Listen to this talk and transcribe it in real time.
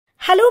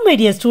Hello my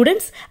dear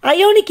students,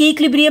 Ionic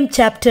Equilibrium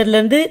chapter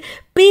லந்து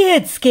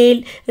pH scale,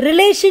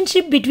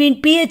 relationship between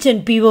pH and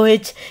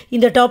pOH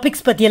இந்த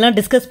topics பத்தியெல்லாம்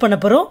discuss பண்ண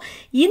போறோம்.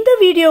 இந்த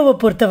வீடியோவை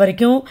பொறுத்த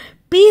வரைக்கும்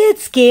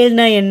pH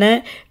scaleனா என்ன,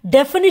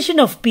 definition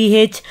of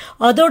pH,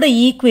 அதோட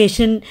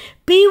ஈக்குவேஷன்,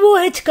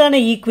 pOH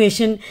கான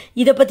ஈக்குவேஷன்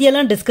இத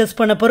பத்தியெல்லாம் டிஸ்கஸ்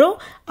பண்ண போறோம்.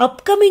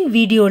 அப்கமிங்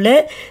வீடியோல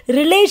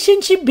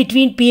relationship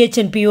between pH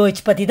and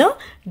pOH பத்தி தான்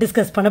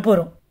டிஸ்கஸ் பண்ண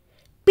போறோம்.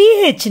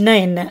 pH னா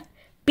என்ன,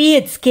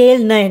 pH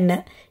scaleனா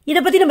என்ன, இதை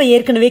பற்றி நம்ம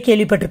ஏற்கனவே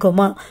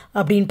கேள்விப்பட்டிருக்கோமா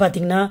அப்படின்னு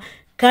பார்த்தீங்கன்னா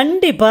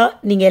கண்டிப்பாக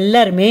நீங்கள்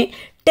எல்லாருமே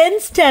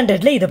 10th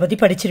ஸ்டாண்டர்டில் இதை பற்றி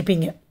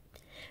படிச்சிருப்பீங்க.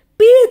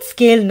 pH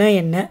ஸ்கேல்னா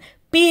என்ன,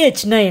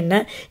 pHனா என்ன,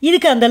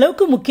 இதுக்கு அந்த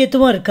அளவுக்கு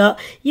முக்கியத்துவம் இருக்கா,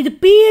 இது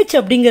pH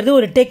அப்படிங்கிறது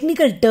ஒரு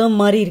டெக்னிக்கல் டேர்ம்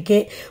மாதிரி இருக்கே,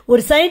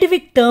 ஒரு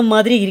சயின்டிஃபிக் டேர்ம்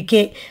மாதிரி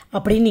இருக்கே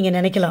அப்படின்னு நீங்கள்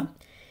நினைக்கலாம்.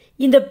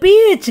 இந்த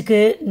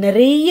pHக்கு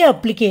நிறைய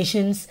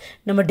அப்ளிகேஷன்ஸ்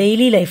நம்ம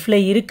டெய்லி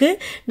லைஃப்பில் இருக்குது.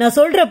 நான்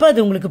சொல்கிறப்ப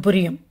அது உங்களுக்கு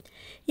புரியும்.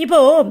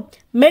 இப்போது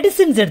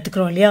மெடிசின்ஸ்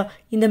எடுத்துக்கிறோம் இல்லையா,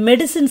 இந்த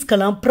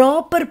மெடிசின்ஸ்க்கெல்லாம்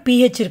ப்ராப்பர்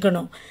pH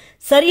இருக்கணும்.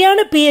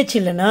 சரியான pH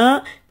இல்லைன்னா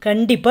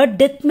கண்டிப்பாக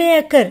டெத் மே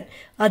அக்கர்.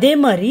 அதே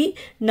மாதிரி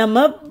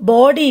நம்ம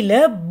பாடியில்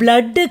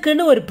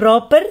பிளட்டுக்குன்னு ஒரு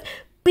ப்ராப்பர்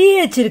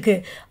pH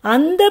இருக்குது.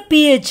 அந்த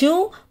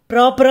pHும்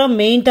ப்ராப்பராக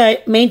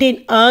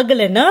மெயின்டைன்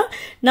ஆகலைன்னா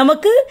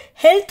நமக்கு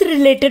ஹெல்த்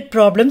ரிலேட்டட்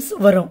ப்ராப்ளம்ஸ்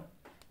வரும்.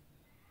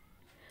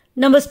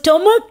 நம்ம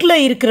ஸ்டொமக்கில்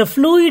இருக்கிற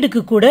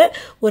ஃப்ளூயிடுக்கு கூட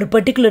ஒரு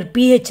பர்டிகுலர்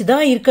pH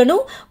தான்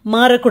இருக்கணும்,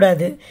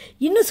 மாறக்கூடாது.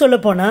 இன்னும்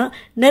சொல்லப்போனால்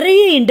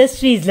நிறைய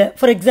இண்டஸ்ட்ரீஸில்,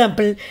 ஃபார்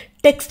எக்ஸாம்பிள்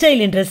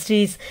டெக்ஸ்டைல்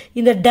இண்டஸ்ட்ரீஸ்,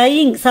 இந்த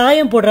டையிங்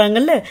சாயம்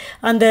போடுறாங்கல்ல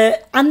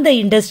அந்த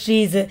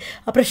இண்டஸ்ட்ரீஸ்,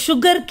 அப்புறம்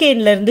சுகர்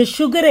கேன்லேருந்து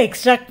சுகரை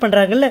எக்ஸ்ட்ராக்ட்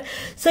பண்ணுறாங்கல்ல,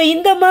 ஸோ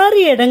இந்த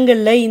மாதிரி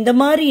இடங்களில் இந்த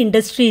மாதிரி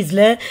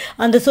இண்டஸ்ட்ரீஸில்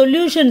அந்த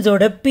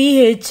சொல்யூஷன்ஸோட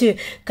pH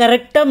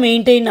கரெக்டாக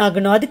மெயின்டைன்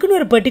ஆகணும். அதுக்குன்னு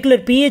ஒரு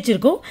பர்டிகுலர் pH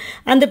இருக்கும்.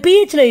 அந்த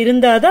pHல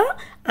இருந்தால் தான்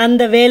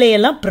அந்த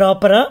வேலையெல்லாம்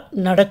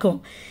ப்ராப்பராக நடக்கும்.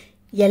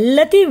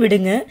 எல்லாத்தையும்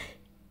விடுங்க,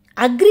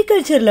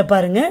 அக்ரிகல்ச்சரில்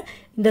பாருங்கள்,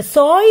 இந்த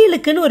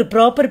சாயிலுக்குன்னு ஒரு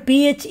ப்ராப்பர்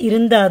pH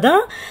இருந்தால்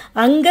தான்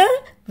அங்கே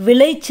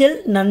விளைச்சல்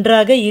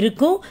நன்றாக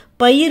இருக்கும்,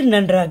 பயிர்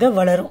நன்றாக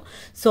வளரும்.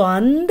 ஸோ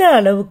அந்த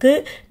அளவுக்கு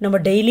நம்ம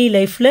டெய்லி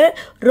லைஃப்பில்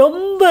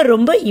ரொம்ப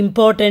ரொம்ப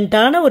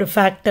இம்பார்ட்டண்ட்டான ஒரு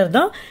ஃபேக்டர்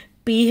தான்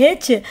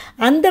pH.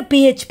 அந்த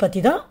pH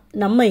பற்றி தான்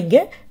நம்ம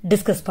இங்கே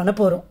டிஸ்கஸ் பண்ண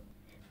போகிறோம்.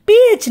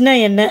 pHனா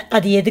என்ன,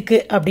 அது எதுக்கு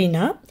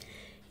அப்படின்னா,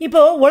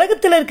 இப்போது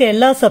உலகத்தில் இருக்க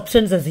எல்லா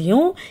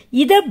சப்ஸ்டன்சஸையும்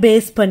இதை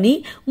பேஸ் பண்ணி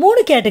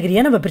 3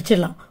 கேட்டகரியாக நம்ம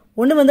பிரிச்சிடலாம்.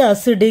 ஒன்று வந்து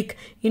அசிடிக்,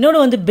 இன்னொன்று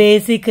வந்து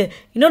பேசிக்,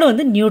 இன்னொன்று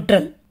வந்து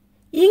நியூட்ரல்.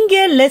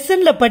 இங்கே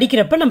லெசனில்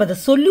படிக்கிறப்ப நம்ம அதை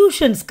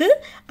சொல்யூஷன்ஸ்க்கு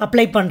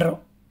அப்ளை பண்ணுறோம்.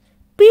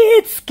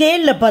 pH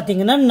ஸ்கேலில்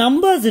பார்த்தீங்கன்னா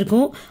நம்பர்ஸ்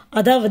இருக்கும்,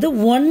 அதாவது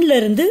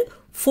 1லேருந்து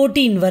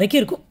 14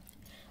 வரைக்கும் இருக்கும்.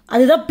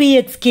 அதுதான்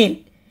pH ஸ்கேல்.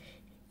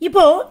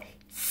 இப்போது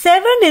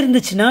 7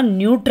 இருந்துச்சுன்னா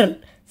நியூட்ரல்,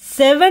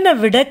 7ஐ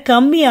விட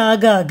கம்மி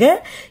ஆக ஆக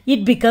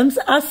இட் பிகம்ஸ்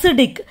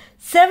அசிடிக்,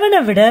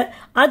 7ஐ விட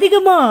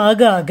அதிகமாக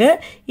ஆக ஆக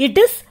இட்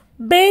இஸ்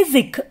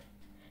பேசிக்.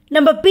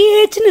 நம்ம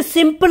pHன்னு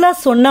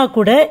சிம்பிளாக சொன்னால்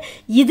கூட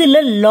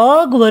இதில்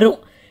லாக் வரும்.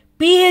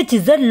 pH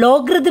is a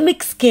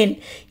logarithmic scale.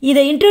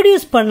 இதை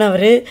இன்ட்ரடியூஸ்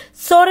பண்ணவர்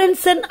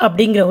சொரன்சன்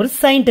அப்படிங்கிற ஒரு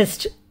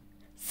சயின்டிஸ்ட்.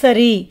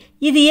 சரி,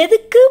 இது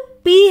எதுக்கு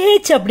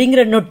pH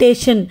அப்படிங்கிற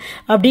நொட்டேஷன்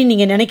அப்படின்னு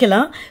நீங்கள்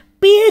நினைக்கலாம்.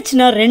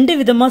 pHனா 2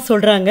 விதமாக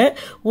சொல்கிறாங்க.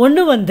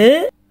 ஒன்று வந்து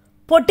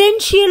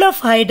potential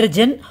of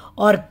hydrogen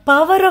R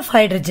power of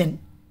hydrogen.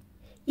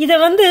 இதை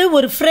வந்து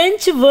ஒரு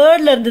ஃப்ரெஞ்சு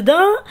வேர்ட்லேருந்து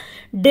தான்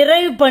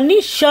டிரைவ் பண்ணி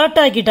ஷார்ட்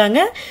ஆக்கிட்டாங்க,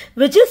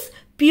 which is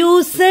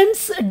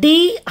puissance de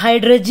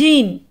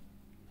hydrogen.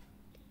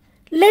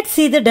 Let's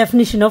see the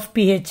definition of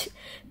pH.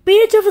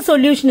 pH of a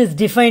solution is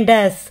defined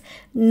as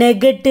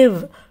negative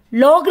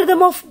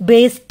logarithm of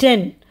base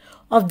 10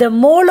 of the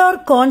molar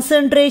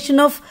concentration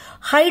of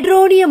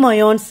hydronium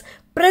ions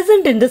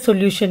present in the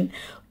solution.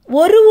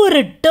 ஒரு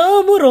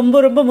டேர்மும் ரொம்ப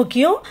ரொம்ப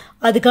முக்கியம்,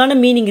 அதுக்கான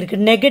meaning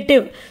இருக்குது.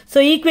 Negative, so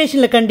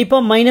ஈக்குவேஷனில்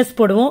கண்டிப்பாக minus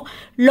போடுவோம்.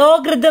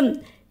 Logarithm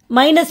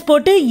minus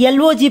போட்டு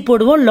LOG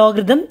போடுவோம்,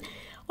 லாக்ரிதம்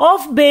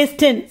ஆஃப் பேஸ்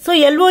 10, ஸோ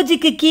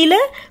LOGக்கு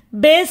கீழே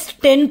பேஸ்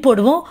 10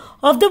 போடுவோம்.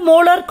 Of the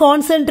molar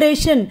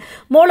concentration,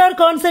 molar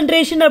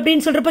concentration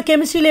அப்படின்னு சொல்கிறப்ப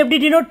கெமிஸ்ட்ரியில் எப்படி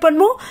டினோட்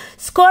பண்ணுவோம்,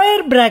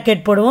 ஸ்கொயர்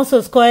பிராக்கெட் போடுவோம். So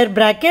square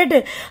bracket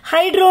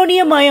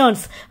hydronium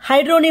ions,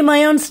 hydronium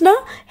அயான்ஸ்னா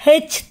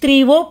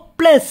H3O+.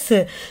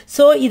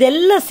 So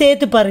இதெல்லாம்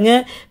சேர்த்து பாருங்க,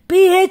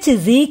 pH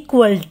is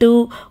equal to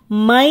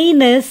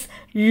minus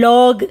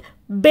log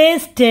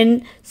base 10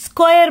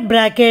 square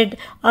bracket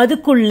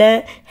அதுக்குள்ள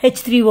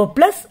H3O+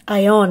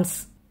 அயான்ஸ்.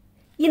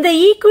 இந்த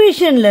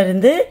ஈக்குவேஷன்ல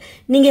இருந்து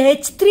நீங்கள்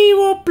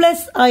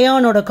H3O+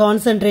 அயானோட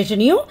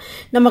கான்சன்ட்ரேஷனையும்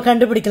நம்ம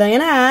கண்டுபிடிக்கலாம்.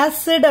 ஏன்னா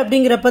ஆசிட்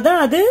அப்படிங்கிறப்ப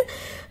தான் அது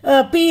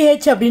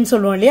pH அப்படின்னு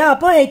சொல்லுவோம் இல்லையா,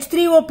 அப்போ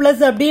H3O+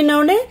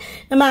 அப்படின்னோடனே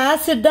நம்ம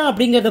ஆசிட் தான்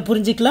அப்படிங்கிறத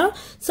புரிஞ்சுக்கலாம்.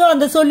 ஸோ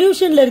அந்த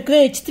சொல்யூஷனில் இருக்கிற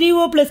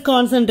H3O+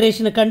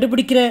 கான்சன்ட்ரேஷனை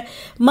கண்டுபிடிக்கிற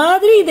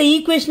மாதிரி இந்த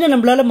ஈக்குவேஷனை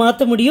நம்மளால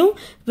மாற்ற முடியும்,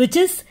 which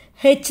is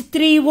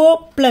H3O+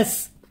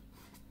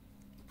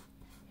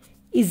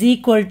 is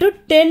equal to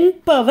 10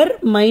 power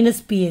minus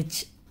pH.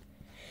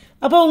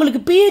 அப்போ உங்களுக்கு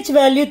pH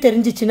வேல்யூ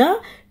தெரிஞ்சிச்சுன்னா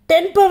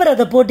 10 power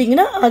அதை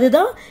போட்டிங்கன்னா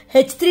அதுதான்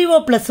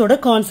H3O+ஓட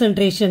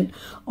concentration.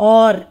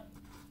 R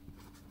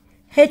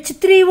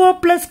H3O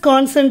plus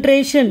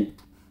concentration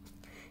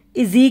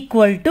is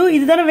equal to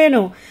இதுதானே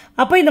வேணும்.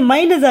 அப்போ இந்த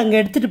மைனஸ் அங்கே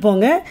எடுத்துகிட்டு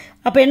போங்க.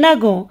 அப்போ என்ன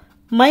ஆகும்?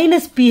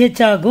 மைனஸ்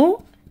pH ஆகும்.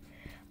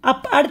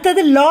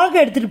 அடுத்தது லாக்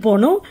எடுத்துகிட்டு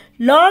போகணும்.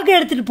 லாக்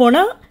எடுத்துகிட்டு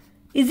போனால்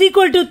இஸ்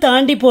ஈக்குவல் டு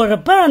தாண்டி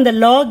போடுறப்ப அந்த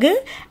லாகு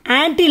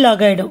ஆன்டி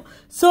லாக் ஆகிடும்.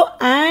 So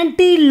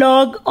anti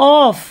lock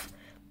of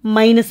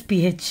minus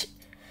pH.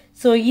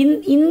 So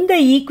இந்த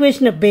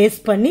ஈக்குவேஷனை பேஸ்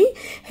பண்ணி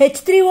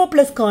H3O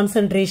ப்ளஸ்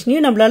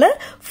கான்சன்ட்ரேஷனையும் நம்மளால்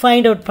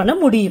ஃபைண்ட் அவுட் பண்ண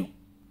முடியும்.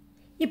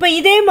 இப்போ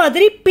இதே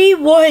மாதிரி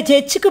pOH,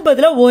 ஹெச்சுக்கு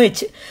பதிலாக OH.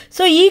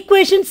 So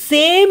equation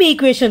same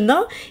equation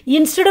தான்.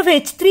 இன்ஸ்டெட் ஆஃப்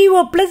H3O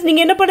ப்ளஸ்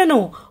நீங்கள் என்ன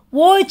பண்ணணும்?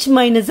 OH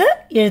மைனஸை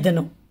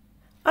எழுதணும்.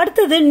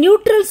 அடுத்தது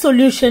நியூட்ரல்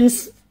சொல்யூஷன்ஸ்.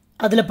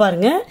 அதில்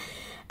பாருங்கள்,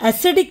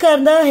 அசிடிக்காக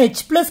இருந்தால் H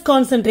ப்ளஸ்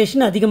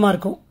கான்சன்ட்ரேஷன் அதிகமாக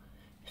இருக்கும்,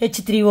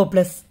 H3O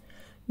ப்ளஸ்.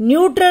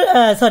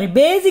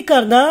 பேசிக்காக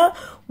இருந்தால்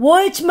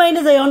OH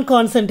மைனஸ் அயான்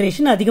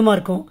கான்சன்ட்ரேஷன் அதிகமாக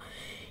இருக்கும்.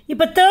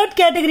 இப்போ தேர்ட்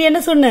கேட்டகரி என்ன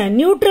சொன்னேன்?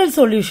 நியூட்ரல்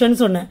சொல்யூஷன்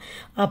சொன்னேன்.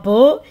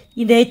 அப்போது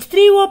இந்த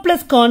H3O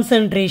ப்ளஸ்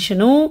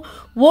கான்சன்ட்ரேஷனும்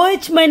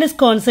OH மைனஸ்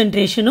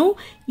கான்சன்ட்ரேஷனும்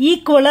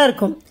ஈக்குவலாக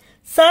இருக்கும்.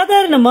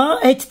 சாதாரணமாக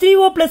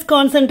H3O ப்ளஸ்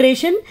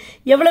கான்சன்ட்ரேஷன்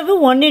எவ்வளவு?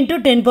 1 ×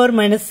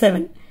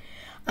 10⁻⁻⁷.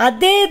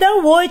 அதே தான்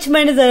OH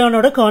minus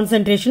அயானோட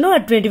கான்சன்ட்ரேஷனும்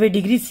at 25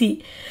 degree C.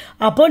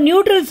 அப்போ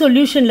நியூட்ரல்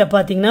சொல்யூஷனில்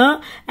பார்த்தீங்கன்னா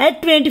at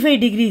 25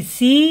 டிகிரி C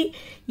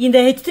இந்த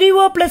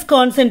H3O plus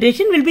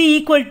concentration will be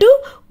equal to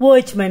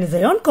OH minus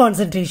ion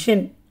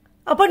concentration.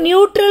 அப்போ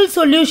நியூட்ரல்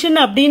சொல்யூஷன்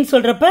அப்படின்னு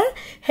சொல்கிறப்ப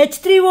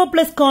H3O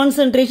ப்ளஸ்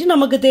கான்சன்ட்ரேஷன்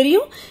நமக்கு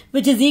தெரியும்,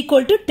 which is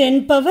equal to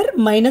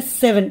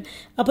 10⁻⁷.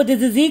 அப்போ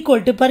this is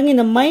equal to பாருங்க,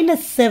 இந்த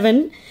 -7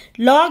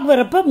 லாக்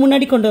வரப்ப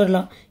முன்னாடி கொண்டு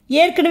வரலாம்.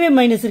 ஏற்கனவே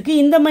மைனஸ் இருக்கு,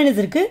 இந்த மைனஸ்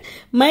இருக்கு,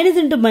 minus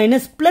into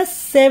minus plus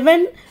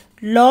 7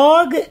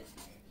 lock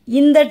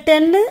இந்த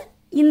 10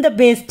 இந்த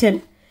பேஸ் 10.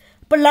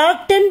 இப்போ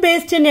லாக் 10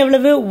 பேஸ் 10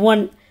 எவ்வளவு?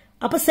 1.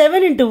 அப்போ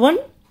 7 × 1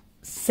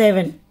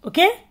 7.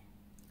 Okay.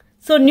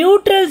 So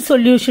neutral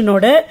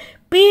சொல்யூஷனோட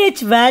pH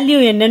value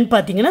என்னன்னு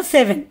பார்த்தீங்கன்னா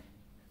 7.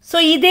 ஸோ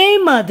இதே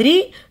மாதிரி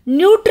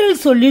நியூட்ரல்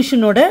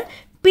சொல்யூஷனோட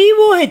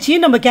pOH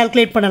நம்ம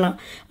கால்குலேட் பண்ணலாம்.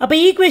 அப்போ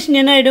ஈக்குவேஷன்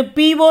என்ன ஆகிடும்?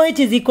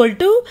 pOH is equal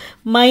to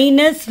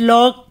minus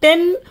log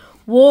 10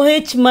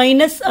 OH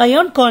minus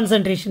ion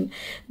concentration.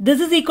 This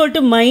is equal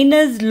to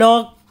minus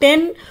log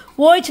 10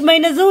 OH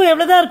மைனஸும்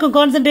எவ்வளோ தான் இருக்கும்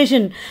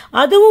கான்சன்ட்ரேஷன்?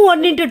 அதுவும்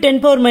 1 ×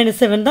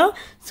 10⁻⁷ தான்.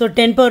 ஸோ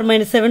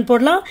 10⁻⁷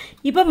 போடலாம்.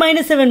 இப்போ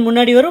 -7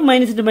 முன்னாடி வரும்,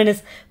 மைனஸ் இன்ட்டு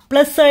மைனஸ்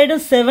ப்ளஸ்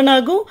ஆகிடும், 7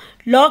 ஆகும்.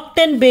 லாக்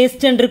 10 பேஸ்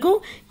 10 இருக்கும்.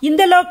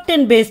 இந்த லாக்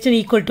 10 பேஸ் 10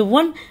 ஈக்குவல் டு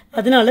 1.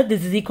 அதனால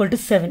this is equal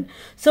to 7.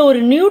 So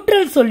ஒரு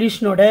நியூட்ரல்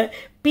சொல்யூஷனோட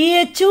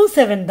pHம்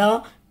 7 தான்,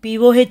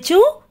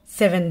 pOHம்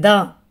 7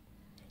 தான்.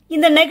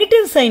 இந்த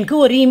நெகட்டிவ் சைனுக்கு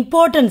ஒரு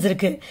இம்பார்ட்டன்ஸ்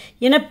இருக்கு.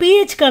 ஏன்னா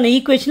pHக்கான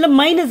ஈக்குவேஷனில்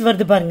மைனஸ்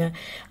வருது பாருங்க.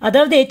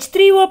 அதாவது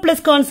H3O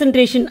ப்ளஸ்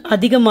கான்சன்ட்ரேஷன்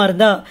அதிகமாக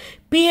இருந்தால்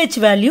pH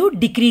வேல்யூ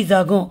டிக்ரீஸ்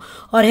ஆகும்.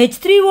 ஒரு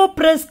H3O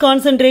ப்ளஸ்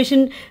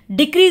கான்சன்ட்ரேஷன்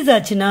டிக்ரீஸ்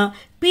ஆச்சுன்னா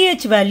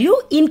pH வேல்யூ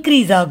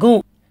இன்க்ரீஸ் ஆகும்.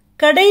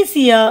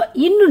 கடைசியா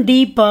இன்னும்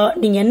டீப்பா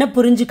நீங்க என்ன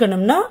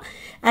புரிஞ்சுக்கணும்னா,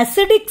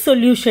 acidic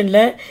சொல்யூஷன்ல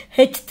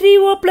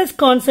H3O plus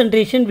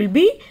concentration will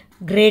be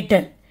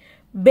greater.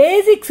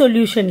 Basic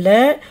சொல்யூஷன்ல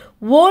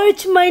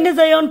OH minus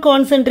ion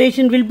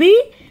concentration will be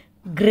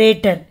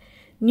greater.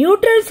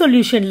 Neutral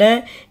solution la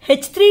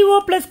H3O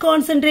plus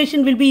concentration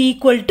will be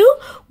equal to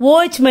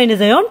OH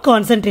minus ion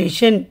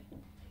concentration.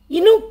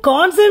 இன்னும்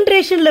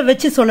concentration la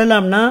வெச்சு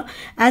சொல்லலாம்னா,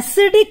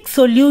 acidic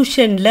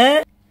solution la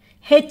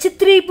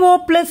H3O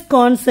plus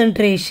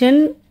concentration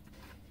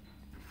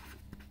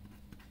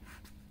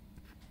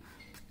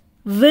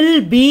will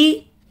be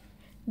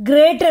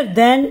greater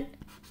than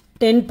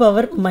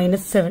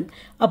 10⁻⁷.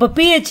 அப்போ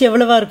pH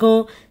எவ்வளவா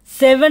இருக்கும்?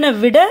 7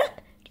 விட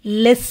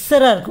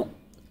லெஸ்ஸராக இருக்கும்.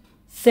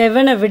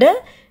 7 விட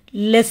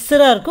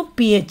லெஸ்ஸராக இருக்கும்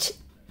pH.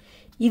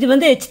 இது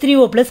வந்து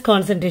H3O ப்ளஸ்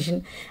கான்சன்ட்ரேஷன்.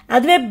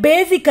 அதுவே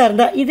பேசிக்காக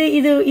இருந்தால்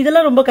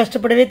இதெல்லாம் ரொம்ப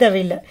கஷ்டப்படவே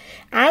தேவையில்லை.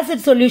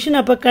 ஆசிட் சொல்யூஷன்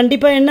அப்போ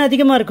கண்டிப்பாக என்ன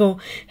அதிகமாக இருக்கும்?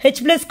 H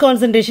ப்ளஸ்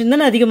கான்சன்ட்ரேஷன்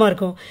தானே அதிகமாக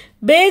இருக்கும்.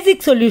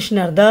 பேசிக்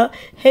சொல்யூஷனாக இருந்தால்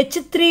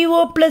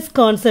H3O ப்ளஸ்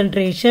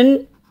கான்சன்ட்ரேஷன்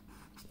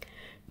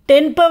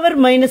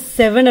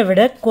 10⁻⁷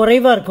 விட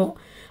குறைவாக இருக்கும்.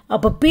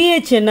 அப்போ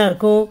pH என்ன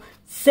இருக்கும்?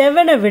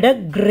 7 விட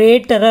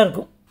கிரேட்டராக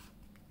இருக்கும்.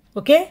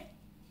 Okay,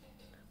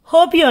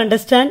 hope you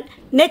understand.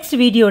 Next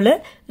வீடியோவில்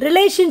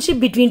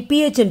relationship between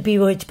pH and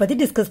pOH பற்றி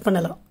டிஸ்கஸ்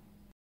பண்ணலாம்.